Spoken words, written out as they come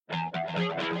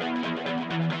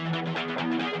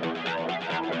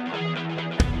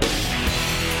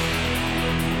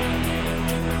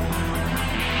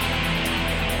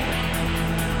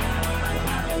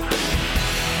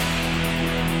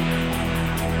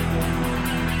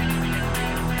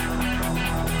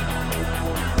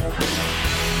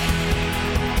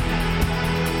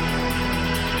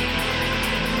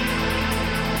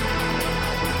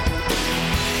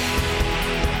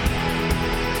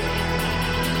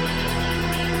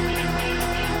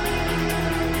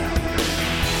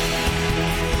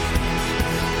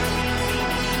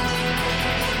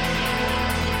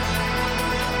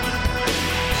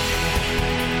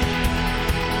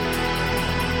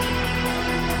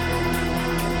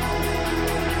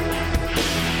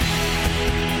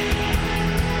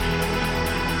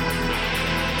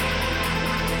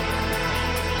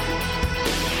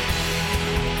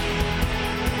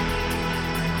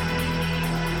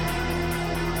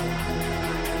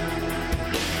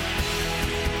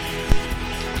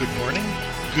Good morning,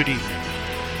 good evening,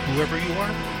 whoever you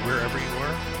are, wherever you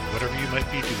are, whatever you might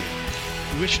be doing.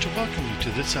 We wish to welcome you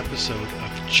to this episode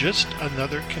of Just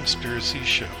Another Conspiracy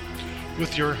Show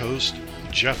with your host,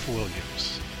 Jeff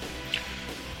Williams.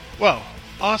 Well,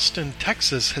 Austin,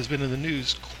 Texas has been in the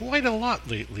news quite a lot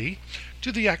lately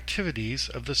due to the activities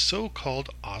of the so-called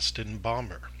Austin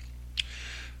bomber.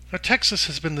 Now, Texas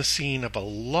has been the scene of a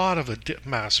lot of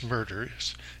mass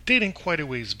murders dating quite a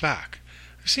ways back.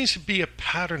 There seems to be a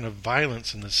pattern of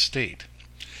violence in the state.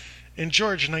 In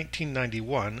Georgia,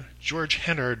 1991, George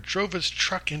Hennard drove his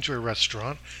truck into a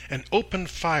restaurant and opened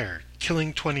fire,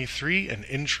 killing 23 and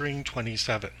injuring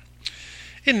 27.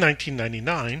 In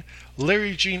 1999,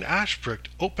 Larry Gene Ashbrook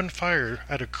opened fire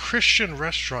at a Christian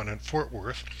restaurant in Fort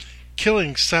Worth,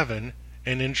 killing 7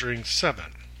 and injuring 7.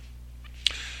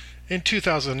 In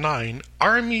 2009,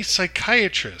 Army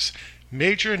psychiatrist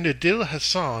Major Nadil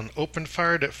Hassan opened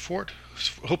fire at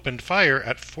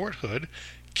Fort Hood,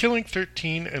 killing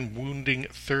 13 and wounding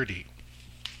 30.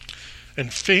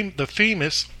 And the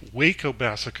famous Waco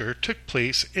massacre took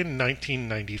place in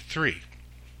 1993.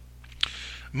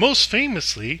 Most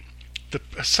famously, the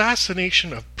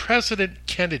assassination of President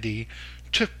Kennedy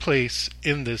took place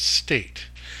in this state.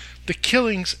 The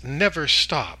killings never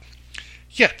stop.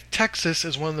 Yet, Texas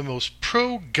is one of the most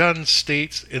pro-gun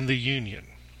states in the Union.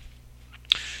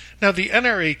 Now, the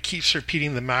NRA keeps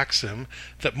repeating the maxim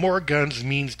that more guns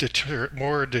means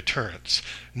more deterrence.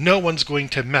 No one's going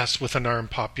to mess with an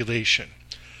armed population.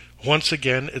 Once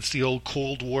again, it's the old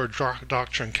Cold War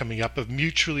doctrine coming up of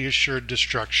mutually assured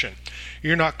destruction.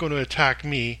 You're not going to attack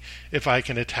me if I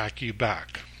can attack you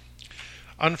back.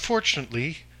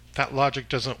 Unfortunately, that logic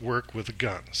doesn't work with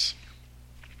guns.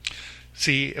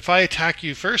 See, if I attack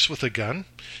you first with a gun,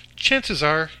 chances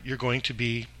are you're going to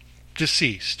be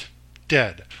deceased,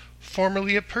 dead,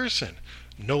 formerly a person,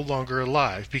 no longer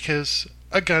alive, because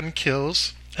a gun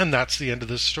kills, and that's the end of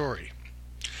the story.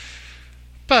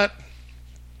 But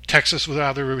Texas would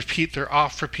rather repeat their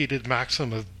oft-repeated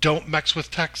maxim of don't mess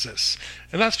with Texas,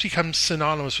 and that's become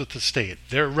synonymous with the state.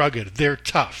 They're rugged, they're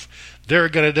tough, they're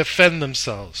going to defend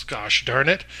themselves, gosh darn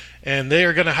it, and they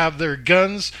are going to have their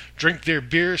guns, drink their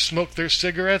beer, smoke their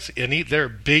cigarettes, and eat their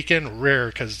bacon rare,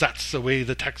 because that's the way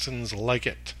the Texans like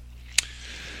it.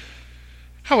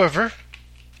 However,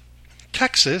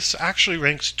 Texas actually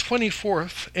ranks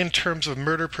 24th in terms of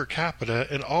murder per capita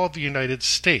in all of the United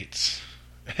States.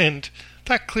 And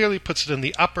that clearly puts it in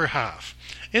the upper half,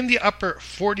 in the upper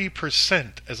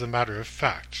 40% as a matter of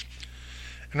fact.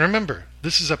 And remember,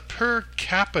 this is a per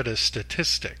capita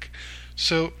statistic.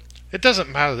 So it doesn't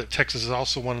matter that Texas is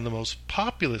also one of the most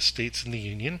populous states in the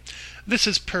Union. This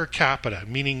is per capita,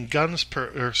 meaning crimes per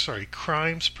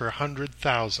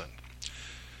 100,000.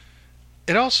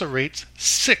 It also rates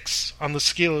 6 on the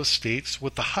scale of states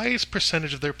with the highest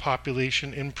percentage of their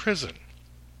population in prison.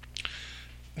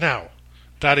 Now,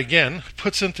 that again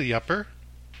puts into the upper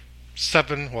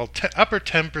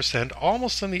 10%,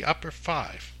 almost in the upper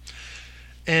 5.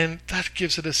 And that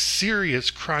gives it a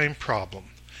serious crime problem.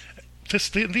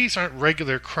 These aren't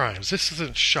regular crimes. This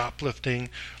isn't shoplifting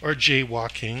or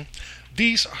jaywalking.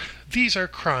 These are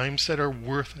crimes that are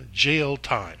worth jail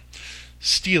time.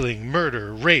 Stealing,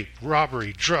 murder, rape,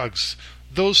 robbery, drugs,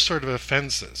 those sort of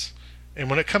offenses.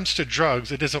 And when it comes to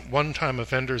drugs, it isn't one-time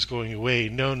offenders going away.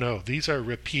 No, these are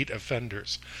repeat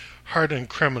offenders, hardened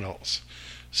criminals.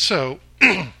 So,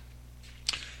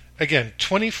 again,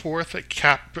 24th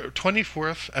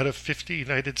out of 50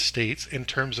 United States in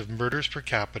terms of murders per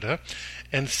capita,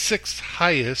 and 6th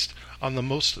highest on the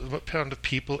most amount of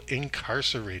people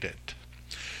incarcerated.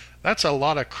 That's a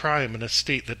lot of crime in a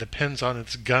state that depends on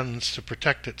its guns to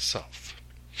protect itself.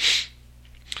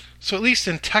 So at least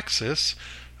in Texas,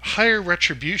 higher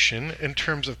retribution in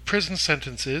terms of prison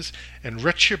sentences and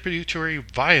retributory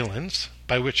violence,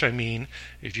 by which I mean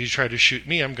if you try to shoot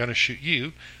me, I'm going to shoot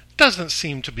you, doesn't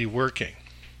seem to be working.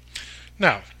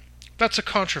 Now, that's a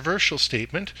controversial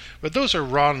statement, but those are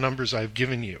raw numbers I've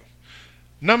given you.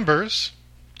 Numbers,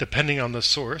 depending on the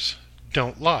source,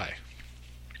 don't lie.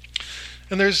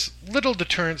 And there's little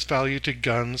deterrence value to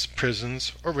guns,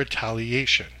 prisons, or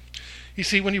retaliation. You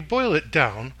see, when you boil it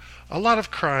down, a lot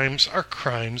of crimes are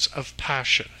crimes of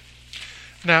passion.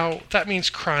 Now, that means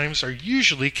crimes are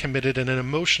usually committed in an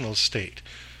emotional state.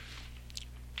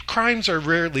 Crimes are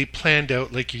rarely planned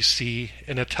out like you see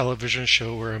in a television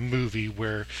show or a movie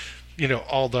where,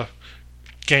 all the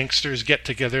gangsters get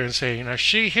together and say, now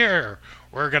see here,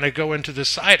 we're going to go into the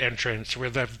side entrance where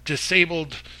they've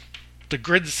disabled the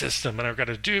grid system and I've got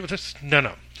to do this.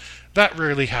 No. That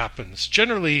rarely happens.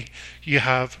 Generally, you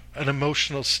have an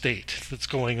emotional state that's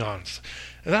going on.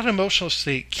 And that emotional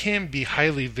state can be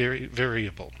highly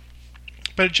variable.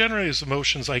 But it generally is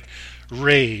emotions like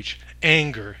rage,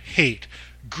 anger, hate,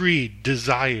 greed,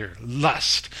 desire,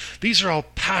 lust. These are all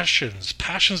passions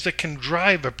that can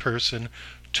drive a person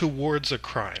towards a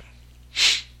crime.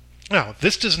 Now,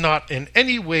 this does not in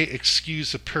any way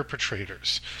excuse the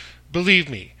perpetrators. Believe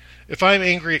me, if I'm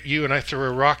angry at you and I throw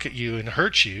a rock at you and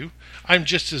hurt you, I'm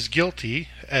just as guilty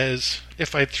as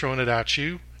if I'd thrown it at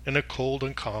you in a cold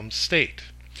and calm state.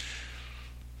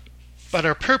 But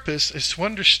our purpose is to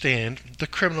understand the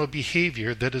criminal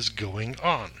behavior that is going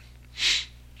on.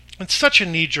 It's such a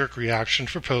knee-jerk reaction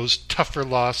to propose tougher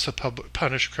laws to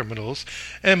punish criminals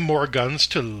and more guns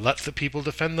to let the people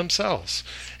defend themselves.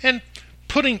 And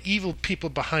putting evil people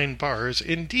behind bars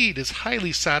indeed is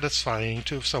highly satisfying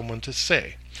to someone to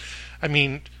say. I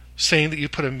mean, saying that you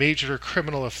put a major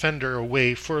criminal offender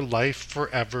away for life,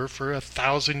 forever, for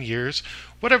 1,000 years,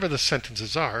 whatever the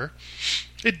sentences are,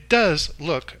 it does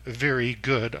look very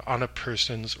good on a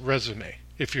person's resume,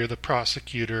 if you're the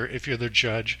prosecutor, if you're the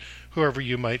judge, whoever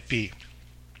you might be.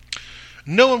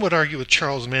 No one would argue with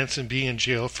Charles Manson being in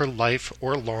jail for life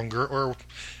or longer or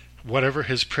whatever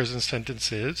his prison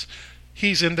sentence is.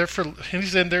 He's in there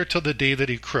till the day that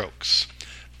he croaks.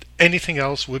 Anything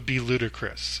else would be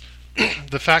ludicrous.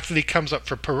 The fact that he comes up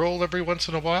for parole every once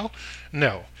in a while?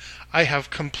 No. I have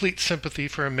complete sympathy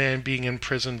for a man being in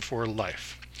prison for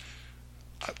life.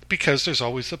 Because there's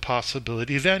always the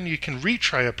possibility then you can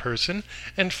retry a person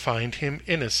and find him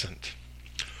innocent.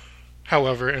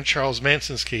 However, in Charles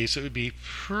Manson's case, it would be a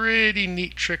pretty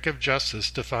neat trick of justice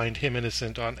to find him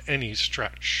innocent on any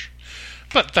stretch.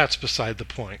 But that's beside the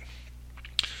point.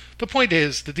 The point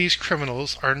is that these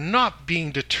criminals are not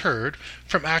being deterred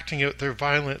from acting out their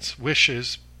violent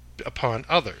wishes upon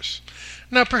others.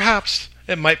 Now, perhaps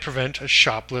it might prevent a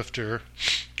shoplifter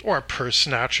or a purse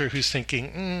snatcher who's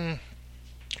thinking,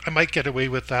 I might get away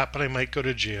with that, but I might go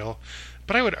to jail.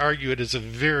 But I would argue it is a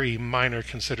very minor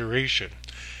consideration.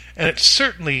 And it's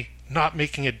certainly not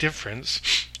making a difference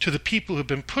to the people who've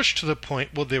been pushed to the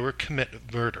point where they will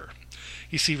commit murder.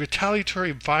 You see,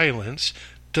 retaliatory violence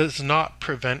does not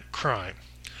prevent crime.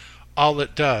 All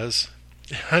it does,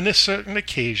 on certain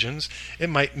occasions, it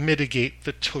might mitigate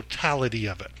the totality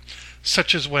of it.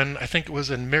 Such as when, I think it was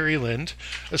in Maryland,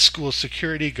 a school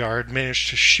security guard managed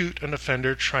to shoot an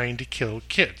offender trying to kill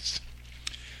kids.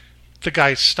 The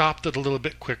guy stopped it a little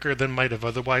bit quicker than might have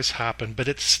otherwise happened, but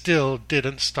it still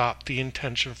didn't stop the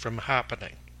intention from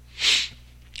happening.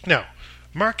 Now,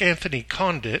 Mark Anthony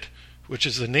Condit, which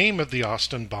is the name of the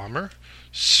Austin bomber,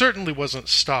 certainly wasn't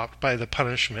stopped by the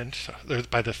punishment, or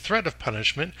by the threat of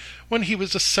punishment, when he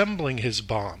was assembling his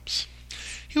bombs.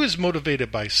 He was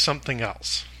motivated by something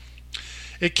else.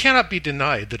 It cannot be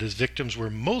denied that his victims were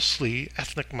mostly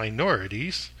ethnic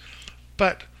minorities,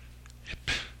 but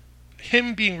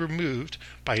him being removed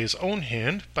by his own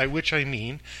hand, by which I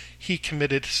mean he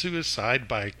committed suicide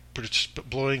by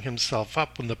blowing himself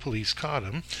up when the police caught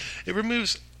him, it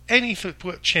removes any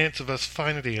chance of us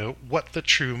finding out what the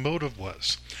true motive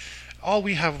was. All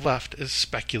we have left is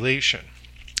speculation.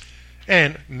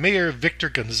 And Mayor Victor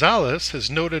Gonzalez has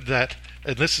noted that,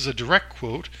 and this is a direct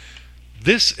quote,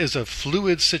 "This is a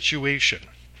fluid situation."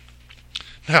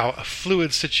 Now, a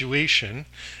fluid situation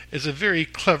is a very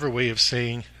clever way of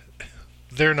saying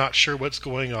they're not sure what's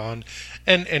going on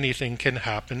and anything can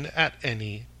happen at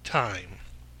any time.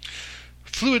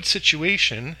 Fluid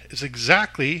situation is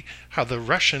exactly how the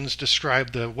Russians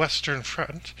described the Western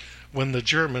Front when the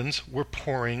Germans were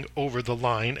pouring over the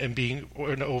line and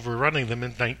overrunning them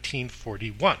in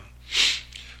 1941.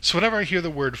 So whenever I hear the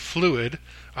word fluid,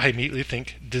 I immediately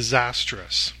think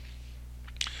disastrous.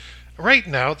 Right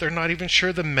now, they're not even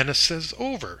sure the menace is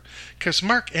over, because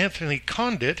Mark Anthony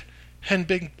Condit had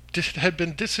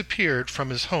been disappeared from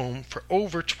his home for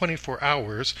over 24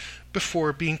 hours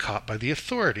before being caught by the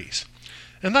authorities.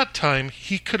 In that time,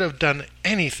 he could have done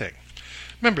anything.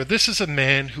 Remember, this is a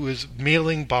man who is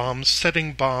mailing bombs,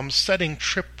 setting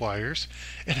tripwires,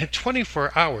 and in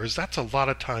 24 hours, that's a lot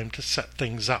of time to set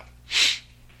things up.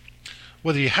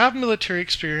 Whether you have military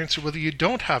experience or whether you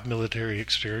don't have military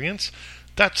experience,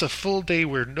 that's a full day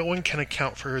where no one can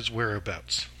account for his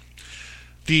whereabouts.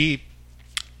 The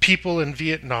people in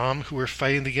Vietnam who are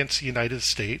fighting against the United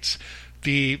States,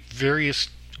 the various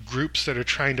groups that are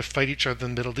trying to fight each other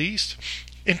in the Middle East,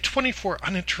 in 24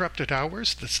 uninterrupted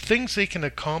hours, the things they can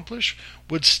accomplish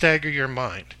would stagger your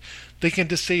mind. They can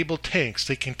disable tanks,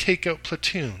 they can take out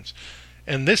platoons.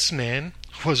 And this man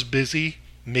was busy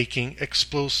making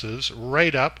explosives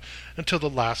right up until the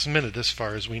last minute, as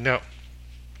far as we know.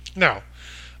 Now,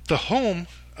 the home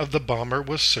of the bomber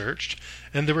was searched,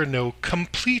 and there were no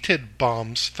completed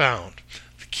bombs found.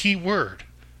 The key word,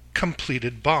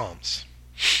 completed bombs.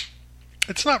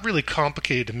 It's not really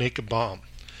complicated to make a bomb.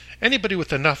 Anybody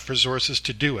with enough resources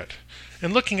to do it.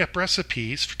 And looking up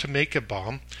recipes to make a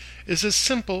bomb is as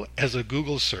simple as a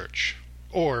Google search,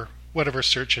 or whatever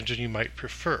search engine you might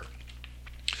prefer.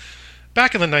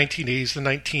 Back in the 1980s, the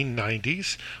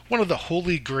 1990s, one of the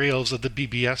holy grails of the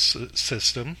BBS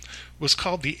system was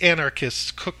called the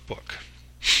Anarchist's Cookbook.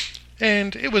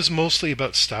 And it was mostly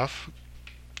about stuff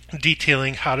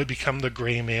detailing how to become the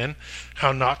gray man,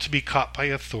 how not to be caught by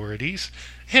authorities,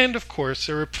 and of course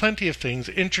there were plenty of things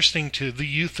interesting to the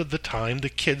youth of the time, the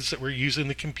kids that were using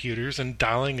the computers and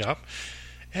dialing up,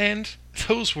 and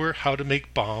those were how to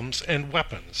make bombs and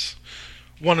weapons.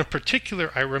 One in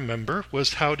particular I remember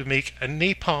was how to make a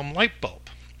napalm light bulb,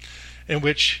 in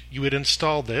which you would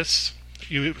install this,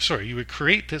 you would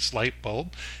create this light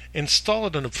bulb, install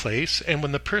it in a place, and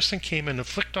when the person came in and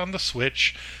flicked on the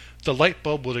switch, the light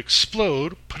bulb would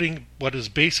explode, putting what is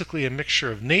basically a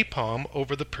mixture of napalm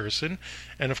over the person,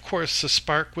 and of course the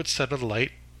spark would set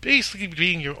alight, basically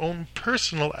being your own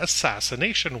personal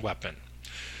assassination weapon.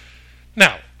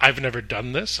 Now, I've never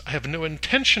done this, I have no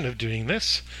intention of doing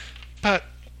this, but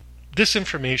this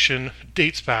information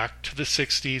dates back to the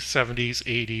 60s, 70s,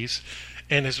 80s,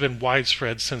 and has been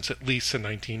widespread since at least the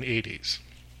 1980s.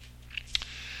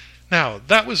 Now,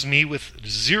 that was me with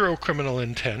zero criminal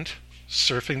intent,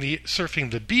 surfing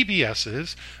the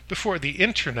BBSs before the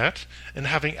internet and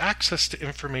having access to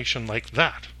information like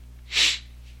that.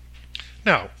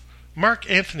 Now, Mark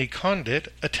Anthony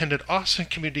Condit attended Austin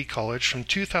Community College from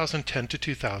 2010 to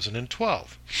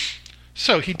 2012.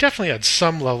 So he definitely had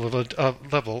some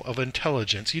level of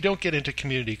intelligence. You don't get into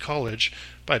community college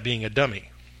by being a dummy.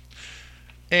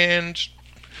 And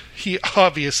he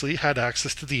obviously had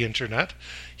access to the internet.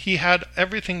 He had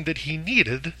everything that he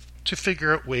needed to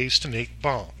figure out ways to make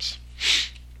bombs.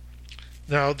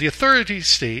 Now, the authorities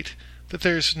state that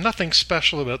there's nothing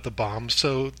special about the bomb,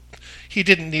 so he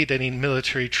didn't need any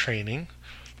military training,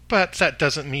 but that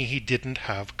doesn't mean he didn't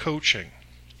have coaching.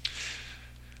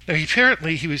 Now,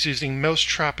 apparently he was using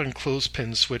mousetrap and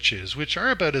clothespin switches, which are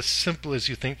about as simple as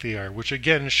you think they are, which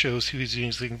again shows he was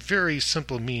using very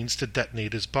simple means to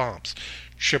detonate his bombs.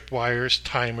 Tripwires,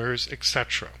 timers,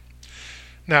 etc.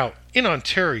 Now, in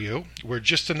Ontario, where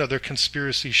just another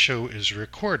conspiracy show is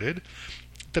recorded,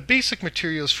 the basic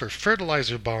materials for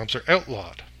fertilizer bombs are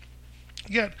outlawed.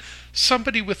 Yet,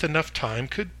 somebody with enough time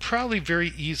could probably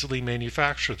very easily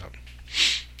manufacture them.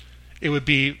 It would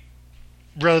be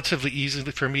relatively easy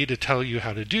for me to tell you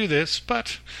how to do this,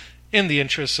 but in the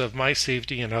interests of my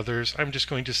safety and others, I'm just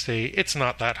going to say it's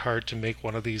not that hard to make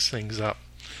one of these things up.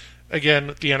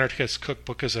 Again, the Anarchist's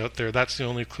Cookbook is out there. That's the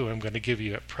only clue I'm going to give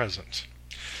you at present.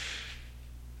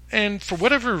 And for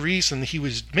whatever reason he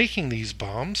was making these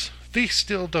bombs, they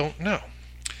still don't know.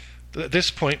 At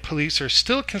this point, police are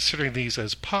still considering these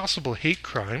as possible hate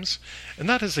crimes, and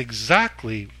that is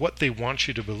exactly what they want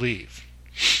you to believe.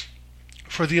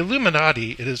 For the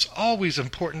Illuminati, it is always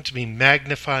important to be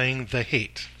magnifying the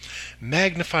hate,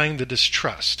 magnifying the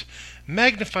distrust,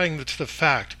 magnifying the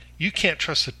fact you can't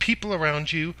trust the people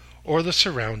around you or the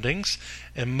surroundings,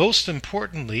 and most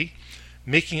importantly,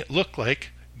 making it look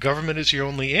like government is your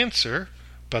only answer,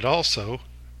 but also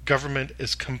government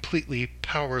is completely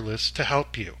powerless to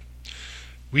help you.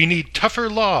 We need tougher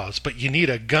laws, but you need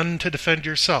a gun to defend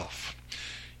yourself.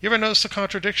 You ever notice the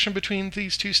contradiction between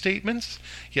these two statements?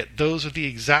 Yet those are the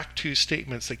exact two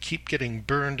statements that keep getting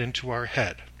burned into our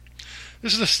head.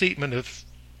 This is a statement of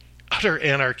utter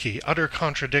anarchy, utter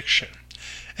contradiction,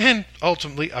 and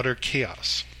ultimately utter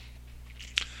chaos.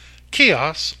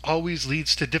 Chaos always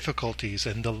leads to difficulties,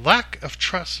 and the lack of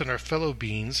trust in our fellow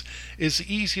beings is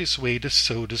the easiest way to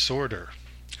sow disorder.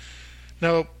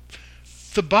 Now,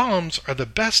 The bombs are the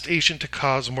best agent to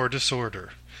cause more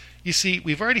disorder. You see,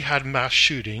 we've already had mass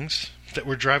shootings that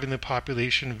were driving the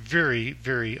population very,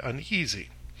 very uneasy.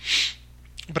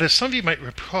 But as some of you might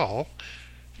recall,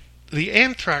 the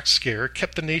anthrax scare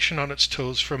kept the nation on its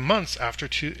toes for months in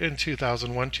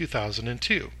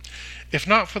 2001-2002. If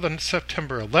not for the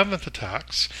September 11th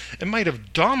attacks, it might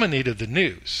have dominated the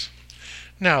news.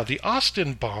 Now, the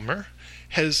Austin bomber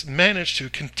has managed to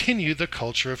continue the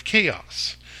culture of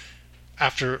chaos.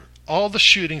 After all the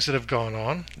shootings that have gone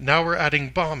on, now we're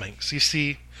adding bombings. You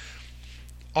see,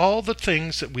 all the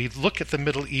things that we look at the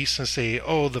Middle East and say,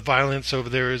 oh, the violence over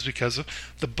there is because of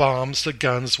the bombs, the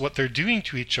guns, what they're doing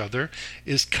to each other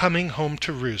is coming home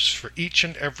to roost for each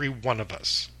and every one of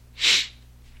us.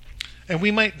 And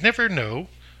we might never know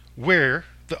where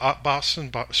the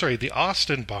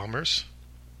Austin bomber's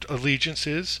allegiance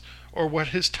is or what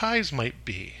his ties might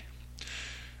be.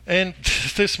 And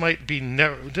this might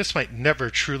never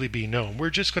truly be known. We're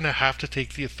just going to have to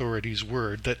take the authorities'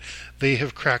 word that they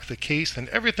have cracked the case and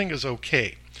everything is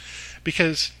okay.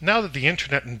 Because now that the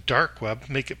internet and dark web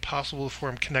make it possible to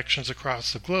form connections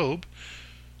across the globe,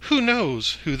 who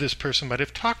knows who this person might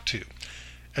have talked to?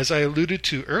 As I alluded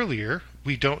to earlier,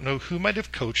 we don't know who might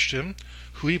have coached him,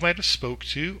 who he might have spoke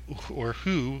to, or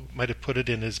who might have put it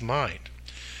in his mind.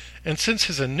 And since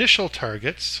his initial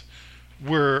targets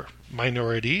were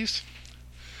minorities,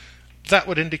 that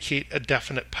would indicate a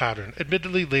definite pattern.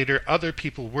 Admittedly, later other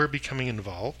people were becoming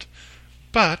involved,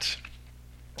 but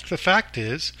the fact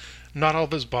is, not all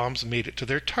of his bombs made it to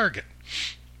their target.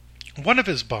 One of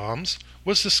his bombs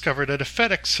was discovered at a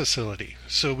FedEx facility,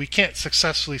 so we can't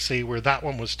successfully say where that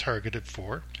one was targeted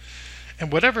for,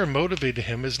 and whatever motivated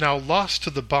him is now lost to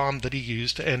the bomb that he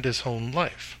used to end his own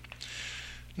life.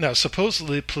 Now,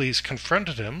 supposedly the police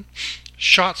confronted him,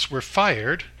 shots were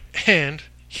fired, and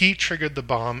he triggered the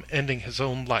bomb, ending his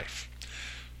own life.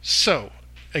 So,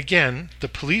 again, the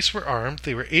police were armed,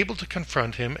 they were able to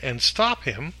confront him and stop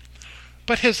him,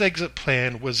 but his exit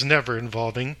plan was never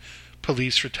involving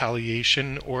police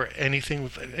retaliation or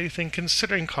anything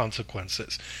considering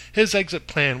consequences. His exit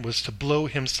plan was to blow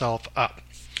himself up.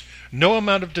 No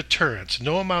amount of deterrence,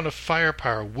 no amount of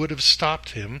firepower would have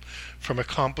stopped him from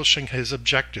accomplishing his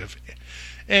objective.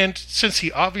 And since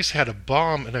he obviously had a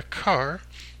bomb in a car,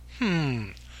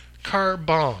 car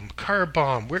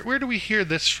bomb. Where do we hear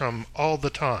this from all the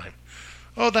time?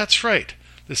 Oh, that's right,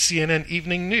 the CNN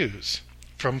Evening News,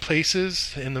 from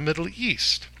places in the Middle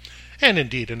East. And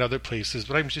indeed in other places,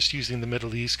 but I'm just using the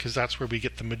Middle East because that's where we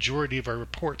get the majority of our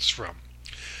reports from.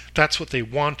 That's what they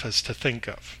want us to think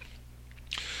of.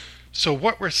 So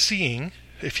what we're seeing,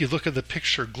 if you look at the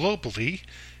picture globally,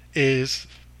 is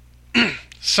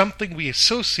something we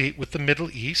associate with the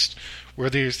Middle East, where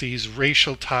there's these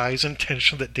racial ties and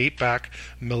tension that date back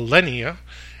millennia,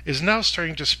 is now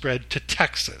starting to spread to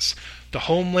Texas, the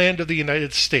homeland of the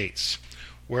United States,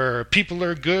 where people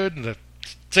are good and the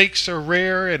steaks are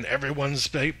rare and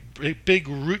everyone's a big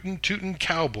rootin'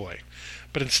 cowboy.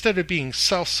 But instead of being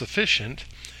self-sufficient,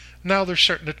 now they're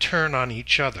starting to turn on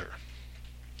each other.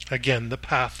 Again, the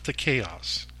path to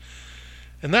chaos.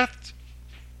 And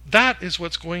that is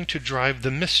what's going to drive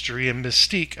the mystery and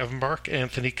mystique of Mark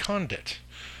Anthony Condit.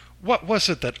 What was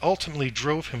it that ultimately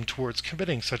drove him towards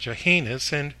committing such a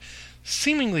heinous and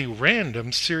seemingly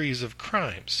random series of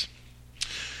crimes?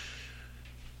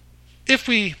 If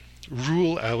we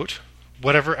rule out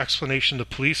whatever explanation the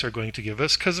police are going to give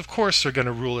us, because of course they're going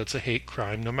to rule it's a hate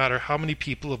crime, no matter how many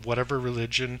people of whatever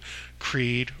religion,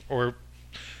 creed, or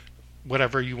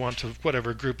whatever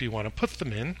group you want to put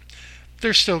them in,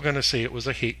 they're still going to say it was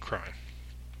a hate crime.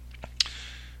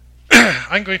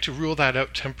 I'm going to rule that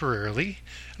out temporarily,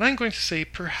 and I'm going to say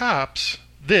perhaps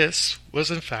this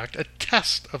was in fact a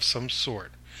test of some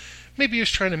sort. Maybe he was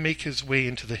trying to make his way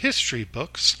into the history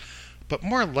books, but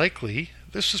more likely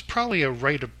this was probably a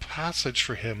rite of passage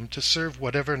for him to serve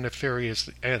whatever nefarious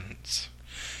ends.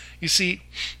 You see,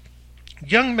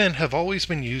 young men have always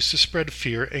been used to spread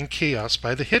fear and chaos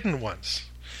by the hidden ones.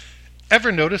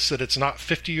 Ever notice that it's not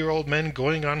 50-year-old men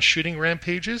going on shooting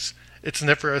rampages? It's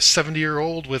never a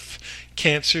 70-year-old with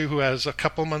cancer who has a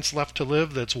couple months left to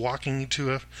live that's walking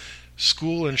to a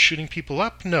school and shooting people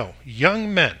up. No,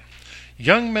 young men.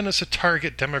 Young men is a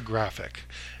target demographic.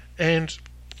 And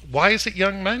why is it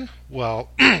young men?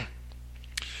 Well,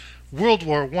 World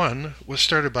War I was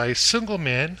started by a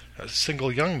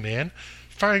single young man,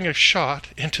 firing a shot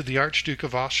into the Archduke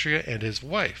of Austria and his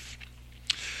wife.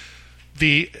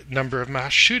 The number of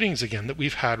mass shootings, again, that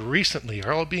we've had recently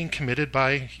are all being committed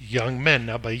by young men.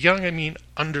 Now, by young, I mean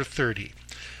under 30.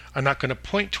 I'm not going to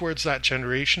point towards that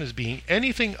generation as being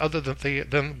anything other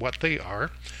than what they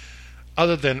are,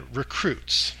 other than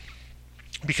recruits,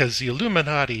 because the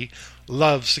Illuminati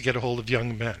loves to get a hold of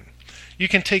young men. You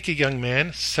can take a young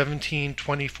man, 17,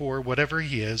 24, whatever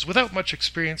he is, without much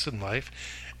experience in life,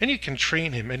 and you can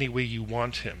train him any way you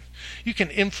want him. You can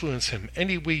influence him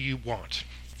any way you want.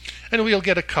 And we'll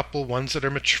get a couple ones that are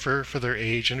mature for their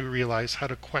age and who realize how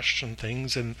to question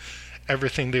things, and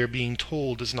everything they're being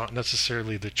told is not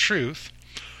necessarily the truth.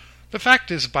 The fact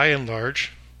is, by and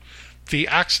large, the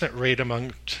accident rate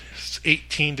among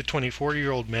 18 to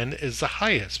 24-year-old men is the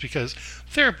highest because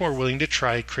they're more willing to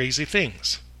try crazy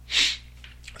things.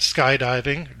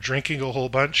 Skydiving, drinking a whole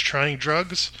bunch, trying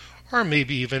drugs, or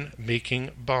maybe even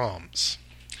making bombs.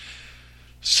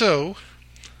 So,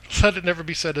 let it never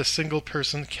be said a single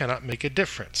person cannot make a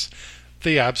difference.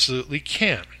 They absolutely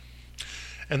can.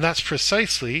 And that's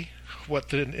precisely what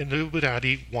the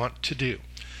Illuminati want to do.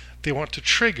 They want to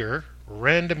trigger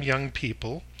random young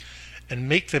people and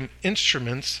make them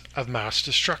instruments of mass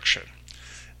destruction.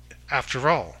 After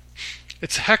all,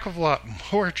 it's a heck of a lot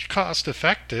more cost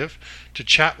effective to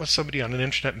chat with somebody on an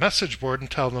internet message board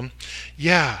and tell them,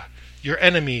 yeah, your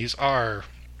enemies are,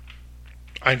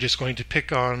 I'm just going to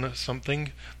pick on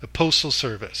something, the Postal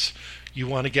Service. You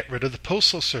want to get rid of the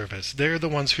Postal Service. They're the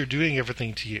ones who are doing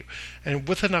everything to you. And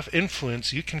with enough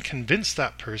influence, you can convince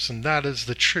that person that is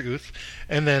the truth,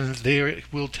 and then they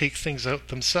will take things out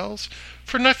themselves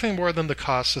for nothing more than the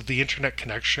cost of the internet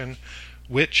connection,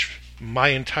 which my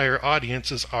entire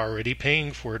audience is already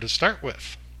paying for to start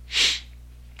with.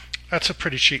 That's a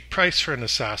pretty cheap price for an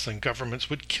assassin. Governments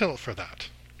would kill for that.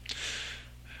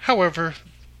 However,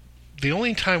 the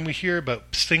only time we hear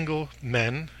about single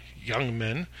men, young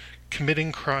men,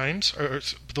 committing crimes are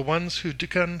the ones who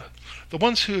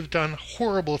have done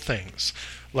horrible things,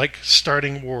 like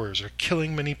starting wars or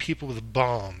killing many people with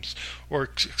bombs or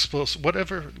explosive,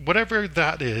 whatever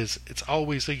that is. It's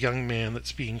always a young man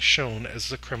that's being shown as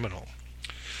the criminal.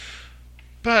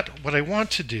 But what I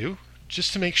want to do,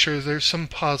 just to make sure there's some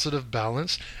positive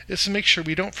balance, is to make sure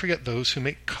we don't forget those who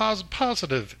make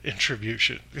positive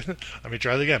contribution. Let me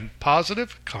try that again.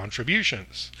 Positive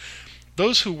contributions.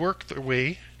 Those who work their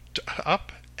way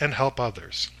up and help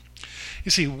others.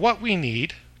 You see, what we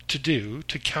need to do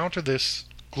to counter this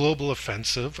global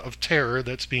offensive of terror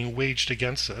that's being waged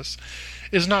against us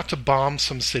is not to bomb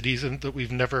some cities that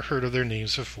we've never heard of their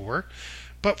names before,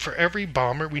 but for every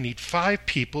bomber we need 5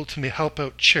 people to help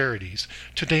out charities,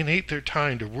 to donate their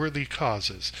time to worthy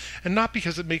causes, and not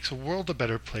because it makes the world a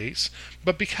better place,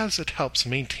 but because it helps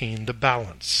maintain the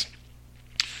balance.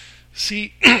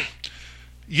 See,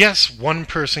 yes, one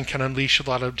person can unleash a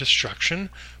lot of destruction,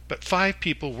 but 5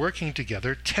 people working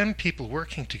together, 10 people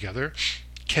working together,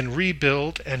 can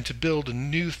rebuild and to build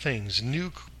new things,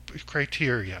 new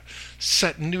criteria,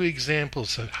 set new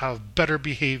examples of how better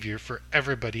behavior for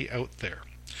everybody out there.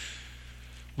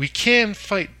 We can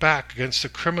fight back against the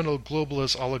criminal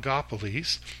globalist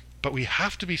oligopolies, but we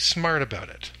have to be smart about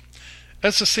it.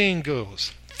 As the saying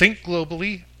goes, think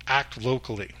globally, act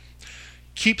locally.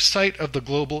 Keep sight of the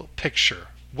global picture,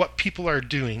 what people are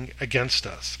doing against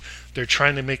us. They're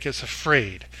trying to make us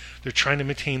afraid. They're trying to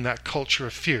maintain that culture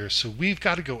of fear, so we've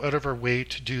got to go out of our way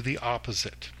to do the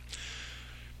opposite.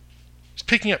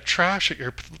 Picking up trash at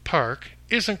your park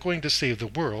isn't going to save the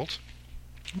world,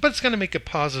 but it's going to make a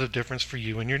positive difference for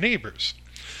you and your neighbors.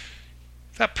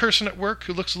 That person at work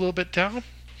who looks a little bit down,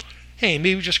 hey,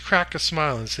 maybe just crack a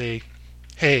smile and say,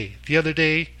 hey, the other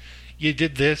day you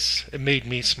did this, it made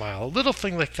me smile. A little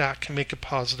thing like that can make a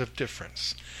positive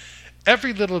difference.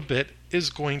 Every little bit is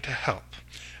going to help.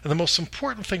 And the most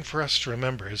important thing for us to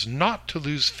remember is not to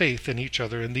lose faith in each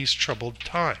other in these troubled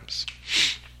times.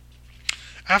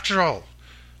 After all,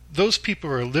 those people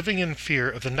who are living in fear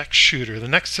of the next shooter, the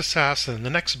next assassin, the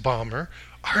next bomber,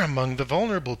 are among the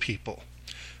vulnerable people.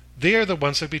 They are the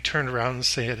ones that be turned around and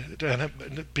say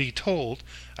and be told,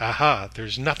 aha,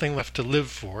 there's nothing left to live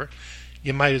for.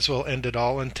 You might as well end it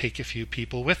all and take a few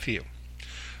people with you.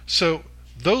 So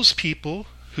those people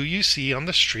who you see on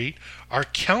the street are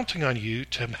counting on you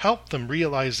to help them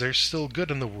realize there's still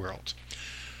good in the world.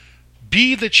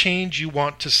 Be the change you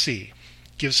want to see.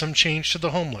 Give some change to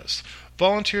the homeless.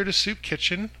 Volunteer at a soup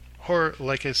kitchen, or,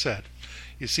 like I said,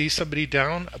 you see somebody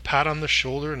down, a pat on the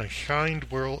shoulder and a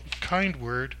kind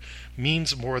word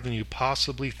means more than you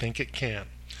possibly think it can.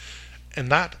 And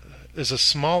that is a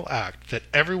small act that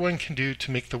everyone can do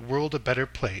to make the world a better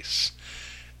place.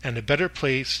 And a better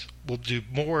place will do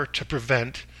more to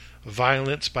prevent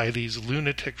violence by these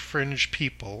lunatic fringe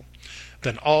people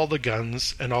than all the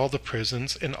guns and all the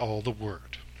prisons in all the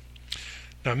world.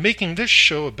 Now, making this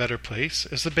show a better place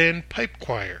is the band Pipe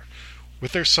Choir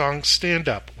with their song Stand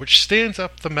Up, which stands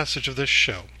up the message of this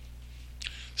show.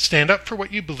 Stand up for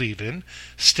what you believe in,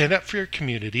 stand up for your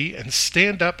community, and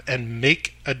stand up and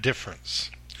make a difference.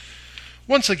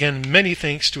 Once again, many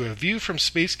thanks to A View from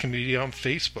Space community on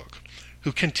Facebook,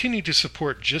 who continue to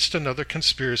support Just Another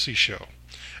Conspiracy Show,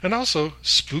 and also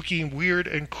Spooky, Weird,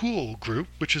 and Cool group,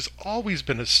 which has always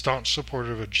been a staunch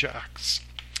supporter of Jax.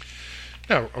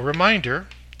 Now, a reminder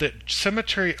that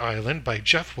Cemetery Island by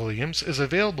Jeff Williams is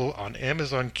available on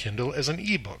Amazon Kindle as an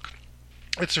ebook.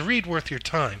 It's a read worth your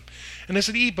time, and as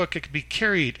an ebook it can be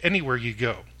carried anywhere you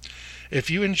go. If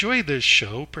you enjoy this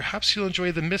show, perhaps you'll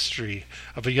enjoy the mystery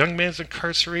of a young man's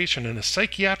incarceration in a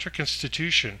psychiatric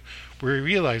institution where he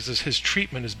realizes his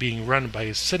treatment is being run by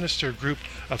a sinister group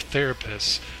of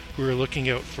therapists who are looking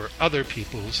out for other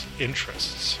people's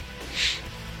interests.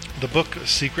 The book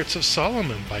Secrets of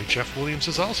Solomon by Jeff Williams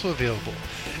is also available,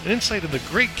 an insight in the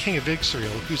great king of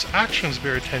Israel whose actions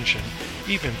bear attention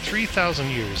even 3,000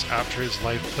 years after his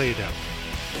life played out.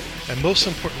 And most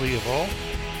importantly of all,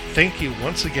 thank you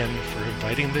once again for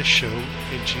inviting this show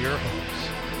into your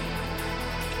homes.